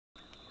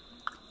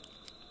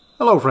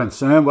Hello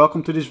friends and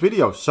welcome to this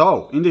video.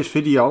 So in this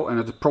video, and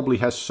it probably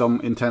has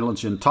some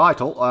intelligent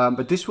title,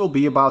 but this will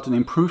be about an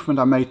improvement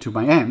I made to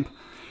my amp.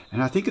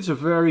 And I think it's a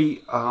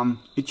very,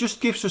 it just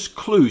gives us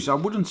clues. I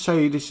wouldn't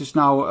say this is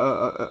now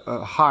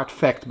a hard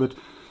fact, but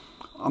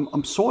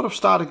I'm sort of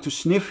starting to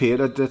sniff here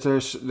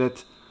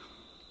that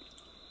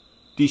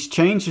these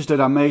changes that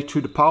I made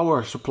to the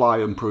power supply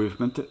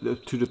improvement,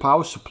 to the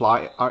power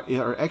supply,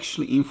 are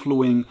actually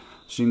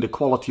influencing the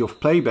quality of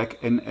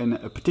playback in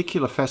a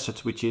particular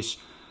facet, which is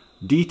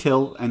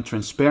detail and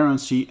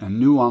transparency and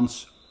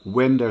nuance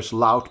when there's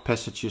loud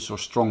passages or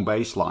strong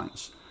bass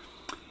lines.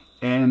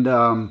 And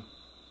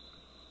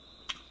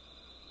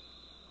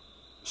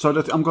so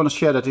that I'm going to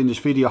share that in this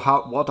video,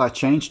 what I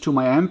changed to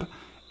my amp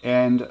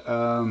and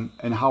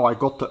how I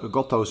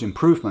got those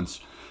improvements.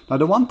 Now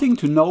the one thing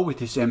to know with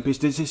this amp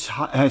is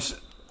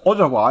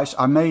otherwise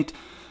I made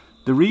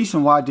the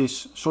reason why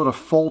this sort of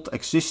fault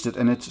existed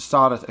and it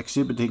started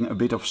exhibiting a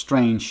bit of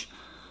strange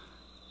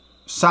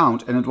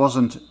sound and it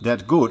wasn't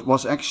that good,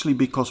 was actually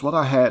because what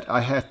I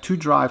had two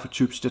driver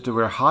tubes that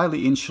were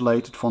highly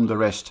insulated from the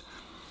rest.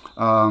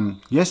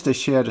 Yes, they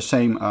share the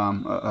same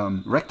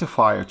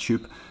rectifier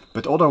tube,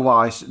 but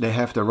otherwise they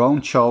have their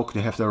own choke,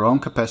 they have their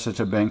own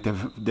capacitor bank,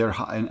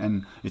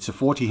 and it's a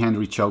 40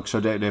 Henry choke, so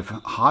they're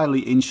highly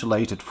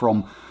insulated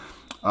from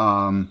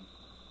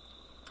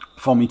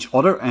each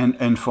other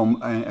and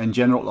from in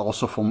general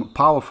also from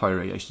power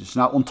variations.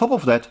 Now on top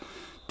of that,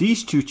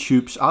 these two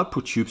tubes,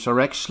 output tubes, are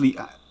actually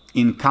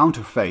in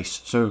counter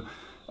phase. So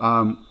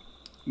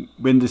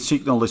when the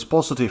signal is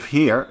positive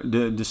here,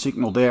 the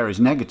signal there is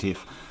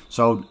negative.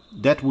 So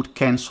that would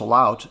cancel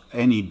out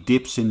any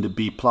dips in the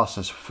B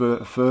pluses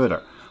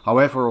further.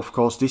 However, of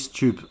course, this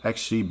tube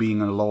actually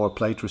being a lower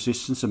plate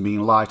resistance and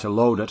being lighter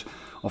loaded,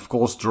 of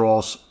course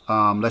draws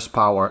less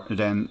power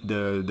than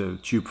the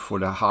tube for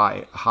the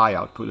high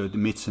output, the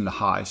mids and the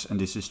highs, and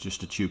this is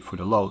just the tube for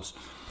the lows.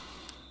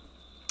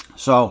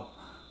 So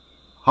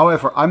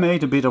however, I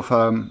made a bit of,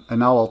 and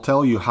now I'll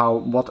tell you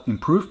what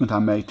improvement I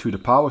made to the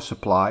power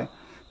supply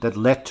that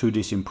led to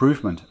this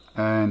improvement.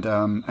 And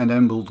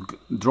then we'll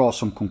draw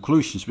some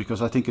conclusions,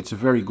 because I think it's a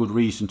very good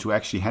reason to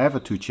actually have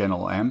a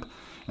two-channel amp.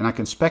 And I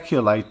can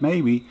speculate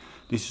maybe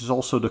this is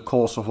also the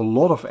cause of a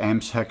lot of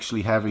amps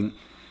actually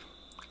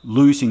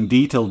losing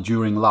detail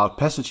during loud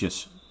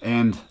passages.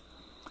 And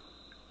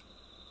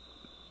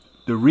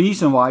the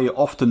reason why you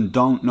often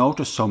don't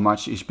notice so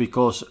much is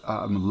because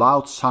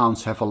loud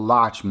sounds have a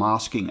large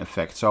masking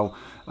effect. So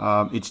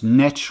it's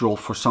natural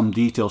for some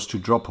details to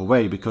drop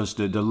away because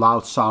the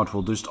loud sound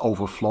will just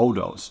overflow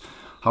those.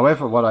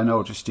 However, what I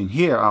noticed in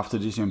here after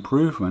this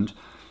improvement,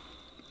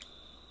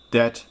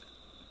 that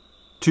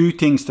two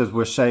things that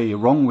were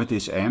wrong with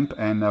this amp,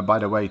 and by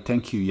the way,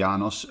 thank you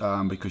Janos,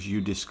 because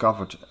you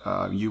discovered,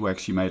 you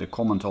actually made a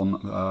comment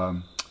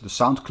on the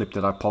sound clip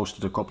that I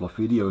posted a couple of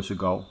videos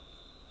ago,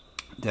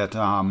 that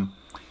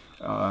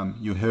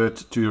you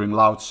heard during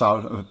loud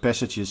sound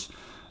passages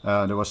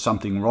there was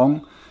something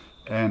wrong,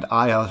 and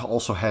I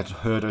also had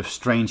heard a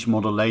strange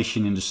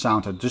modulation in the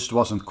sound that just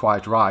wasn't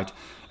quite right.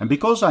 And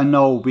because I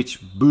know which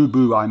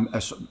boo-boo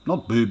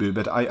not boo-boo,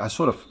 but I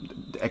sort of,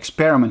 the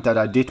experiment that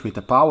I did with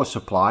the power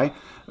supply,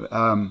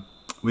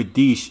 with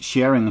these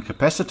sharing a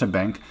capacitor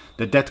bank,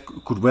 that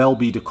could well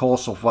be the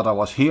cause of what I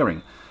was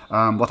hearing.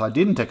 What I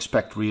didn't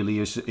expect really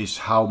is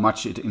how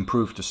much it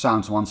improved the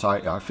sounds once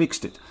I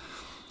fixed it.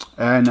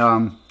 And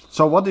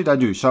so what did I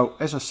do? So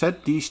as I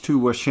said, these two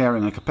were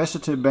sharing a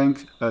capacitor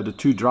bank. The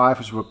two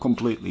drivers were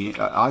completely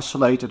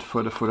isolated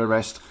for the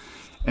rest.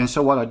 And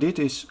so what I did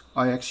is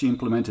I actually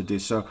implemented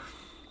this. So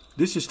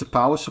this is the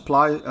power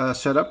supply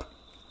setup.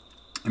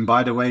 And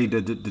by the way,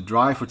 the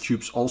driver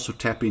tubes also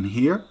tap in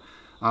here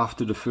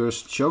after the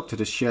first choke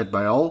that is shared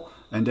by all,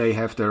 and they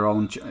have their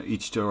own,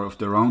 each of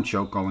their own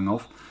choke going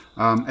off.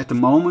 At the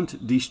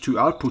moment, these two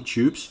output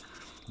tubes,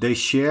 they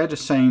share the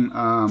same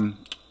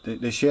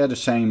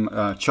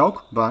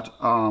choke, but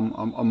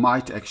I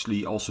might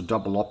actually also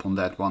double up on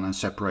that one and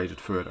separate it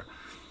further.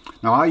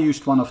 Now I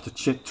used one of the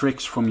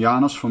tricks from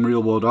Janos from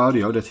Real World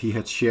Audio that he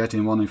had shared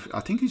in one of, I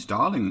think, his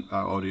Darling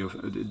audio,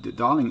 the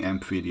Darling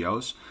amp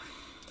videos.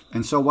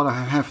 And so what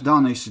I have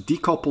done is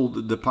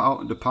decoupled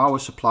the power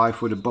supply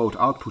for both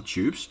output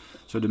tubes,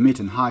 so the mid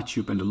and high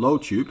tube and the low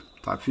tube,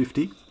 type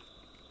 50,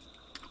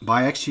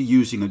 by actually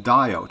using a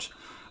diode.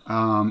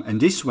 And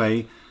this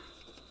way,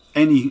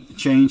 any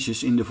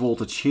changes in the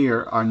voltage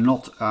here are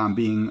not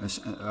being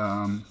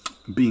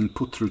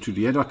put through to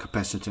the other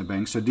capacitor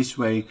bank. So this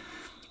way,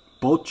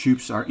 both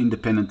tubes are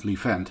independently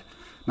fed.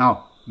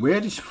 Now, where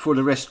this for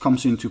the rest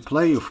comes into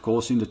play, of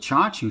course, in the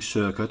charging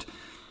circuit,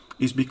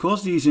 is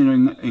because these are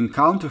in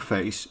counter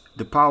phase,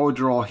 the power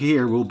draw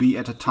here will be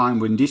at a time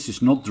when this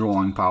is not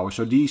drawing power.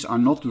 So these are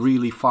not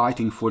really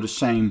fighting for the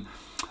same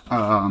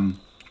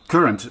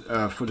current,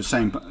 for the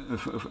same,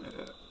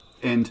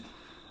 and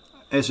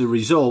as a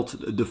result,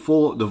 the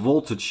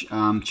voltage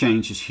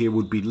changes here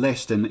would be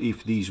less than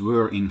if these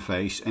were in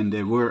phase and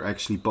they were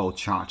actually both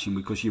charging,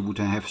 because you would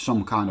have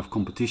some kind of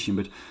competition.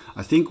 But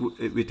I think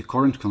with the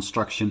current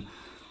construction,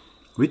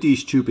 with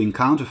these tubes in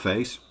counter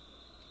phase,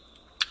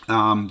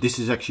 this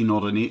is actually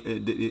not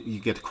you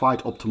get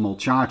quite optimal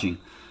charging.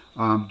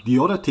 The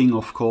other thing,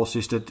 of course,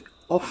 is that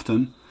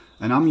often,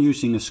 and I'm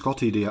using a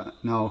Scotty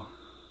now.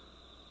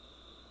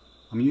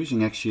 I'm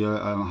using actually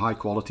a high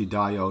quality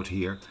diode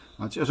here.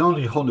 It's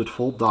only 100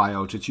 volt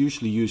diode. It's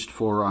usually used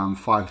for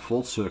 5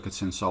 volt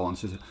circuits and so on.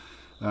 So,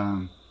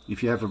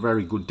 if you have a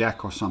very good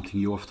DAC or something,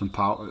 you often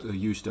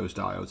use those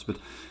diodes. But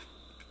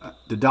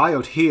the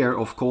diode here,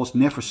 of course,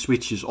 never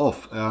switches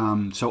off.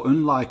 So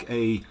unlike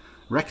a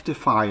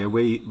rectifier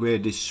where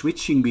this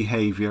switching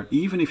behavior,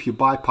 even if you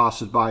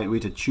bypass it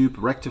with a tube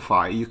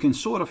rectifier, you can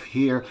sort of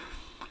hear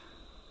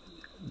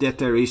that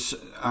there is,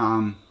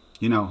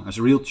 you know, as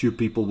real tube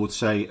people would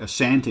say, a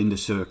sand in the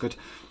circuit.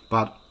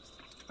 But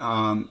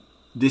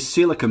this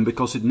silicon,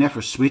 because it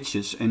never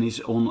switches and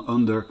is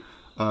under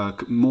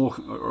more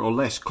or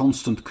less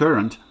constant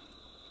current,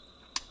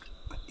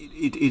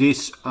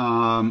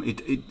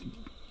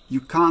 you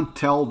can't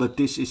tell that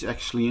this is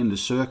actually in the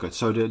circuit.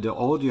 So the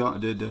audio,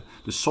 the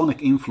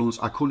sonic influence,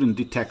 I couldn't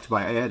detect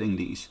by adding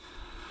these.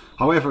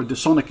 However, the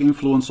sonic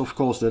influence, of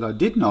course, that I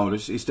did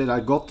notice is that I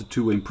got the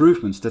two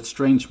improvements. That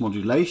strange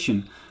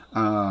modulation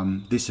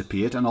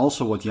disappeared, and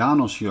also what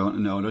Janos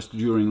noticed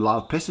during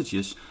loud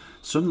passages.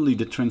 Suddenly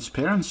the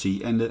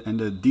transparency and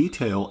the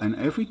detail and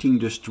everything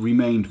just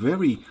remained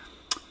very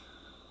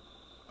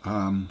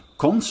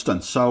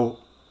constant. So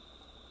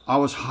I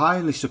was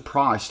highly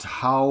surprised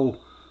how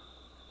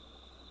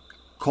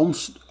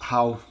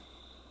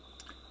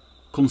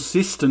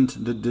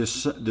consistent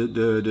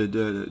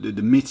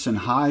the mids and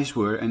highs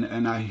were,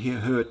 and I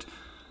heard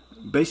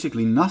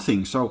basically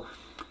nothing. So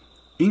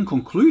in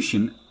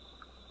conclusion,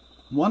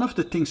 one of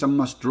the things I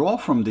must draw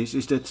from this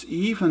is that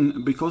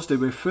even because they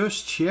were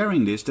first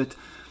sharing this, that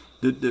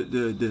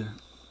the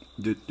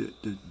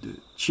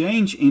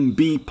change in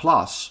B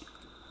plus,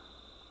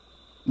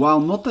 while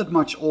not that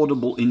much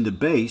audible in the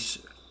bass,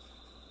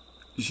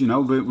 you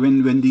know,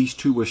 when these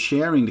two were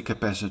sharing the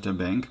capacitor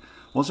bank,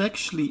 was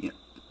actually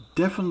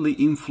definitely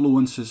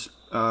influences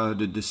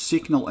the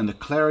signal and the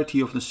clarity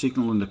of the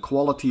signal and the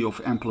quality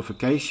of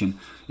amplification.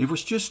 It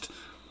was just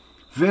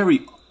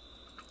very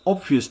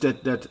obvious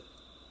that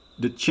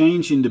the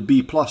change in the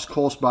B plus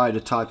caused by the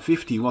Type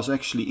 50 was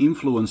actually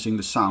influencing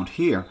the sound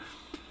here.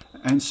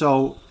 And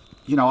so,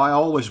 you know, I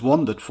always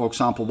wondered, for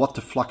example, what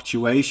the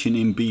fluctuation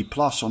in B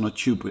plus on a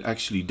tube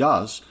actually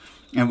does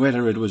and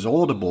whether it was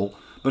audible.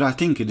 But I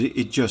think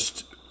it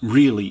just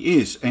really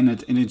is, and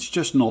it's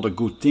just not a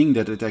good thing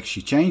that it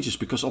actually changes,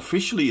 because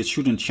officially it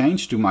shouldn't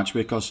change too much,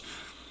 because,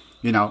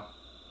 you know,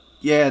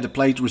 yeah, the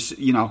plate,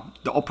 you know,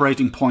 the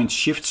operating point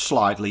shifts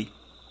slightly,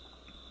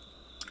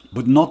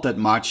 but not that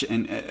much,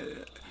 and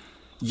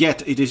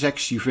yet it is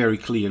actually very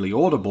clearly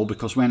audible,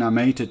 because when I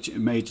made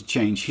the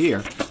change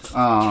here,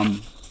 well,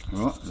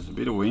 there's a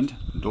bit of wind,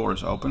 the door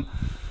is open,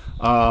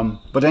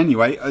 but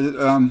anyway,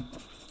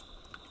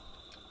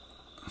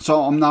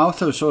 so I'm now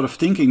sort of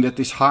thinking that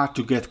it's hard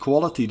to get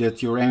quality,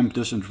 that your amp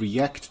doesn't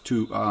react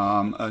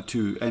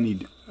to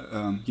any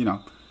you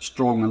know,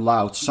 strong and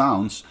loud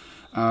sounds,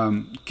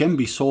 can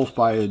be solved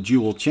by a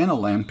dual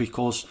channel amp,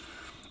 because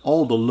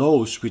all the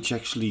lows, which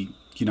actually,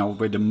 you know,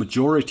 where the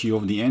majority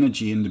of the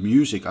energy in the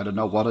music, I don't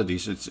know what it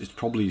is, it's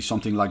probably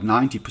something like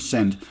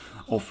 90%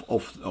 of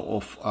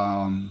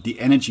the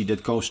energy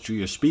that goes to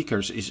your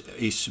speakers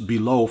is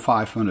below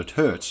 500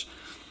 Hertz,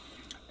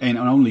 and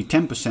only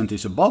 10%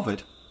 is above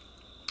it.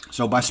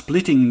 So by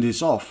splitting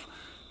this off,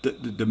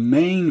 the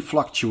main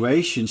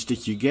fluctuations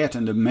that you get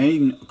and the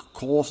main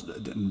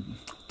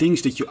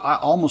things that you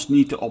almost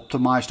need to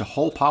optimize the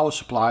whole power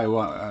supply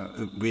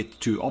with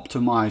to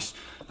optimize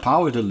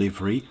power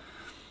delivery,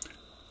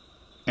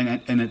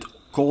 and it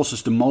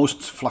causes the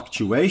most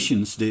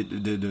fluctuations,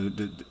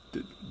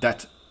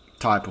 that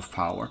type of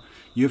power.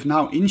 You've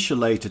now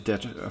insulated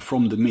that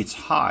from the mids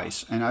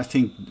highs, and I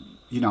think,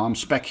 you know, I'm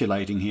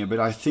speculating here, but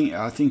I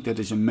think that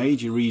is a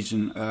major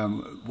reason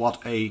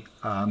what a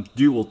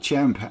dual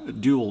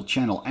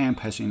channel amp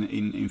has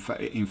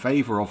in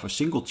favor of a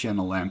single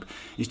channel amp,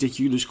 is that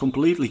you just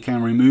completely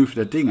can remove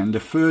that thing. And the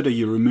further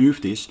you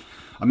remove this,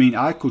 I mean,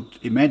 I could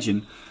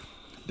imagine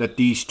that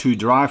these two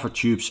driver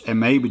tubes and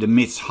maybe the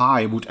mids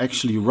high would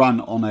actually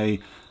run on a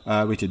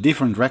with a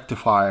different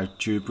rectifier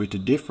tube with a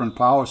different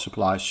power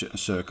supply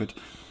circuit.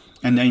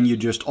 And then you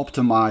just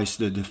optimize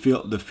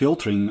the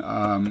filtering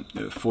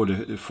for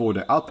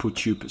the output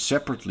tube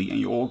separately, and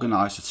you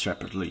organize it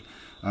separately.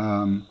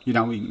 You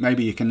know,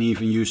 maybe you can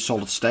even use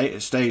solid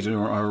state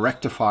or a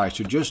rectifier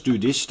to just do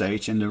this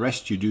stage, and the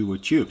rest you do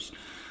with tubes.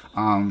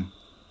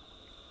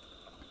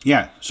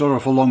 Yeah, sort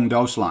of along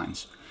those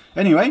lines.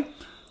 Anyway,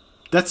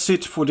 that's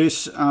it for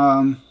this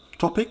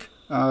topic.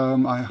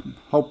 I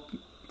hope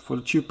for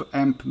the tube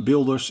amp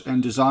builders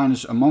and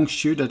designers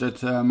amongst you that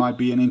it might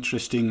be an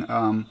interesting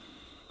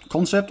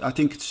concept. I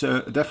think it's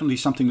definitely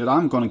something that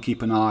I'm going to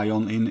keep an eye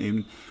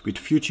on with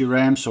future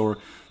amps or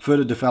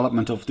further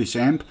development of this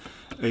amp,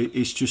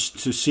 is just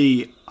to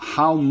see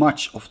how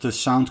much of the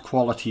sound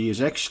quality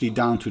is actually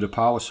down to the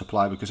power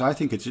supply, because I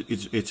think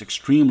it's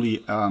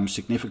extremely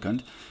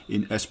significant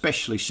in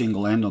especially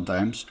single-ended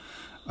amps.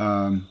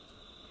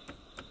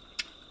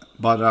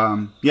 But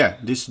yeah,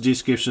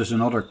 this gives us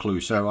another clue.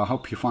 So I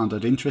hope you found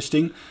that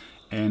interesting,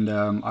 and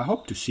I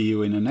hope to see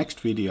you in the next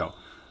video.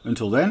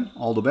 Until then,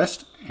 all the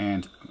best,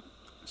 and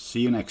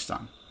see you next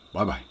time.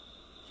 Bye bye.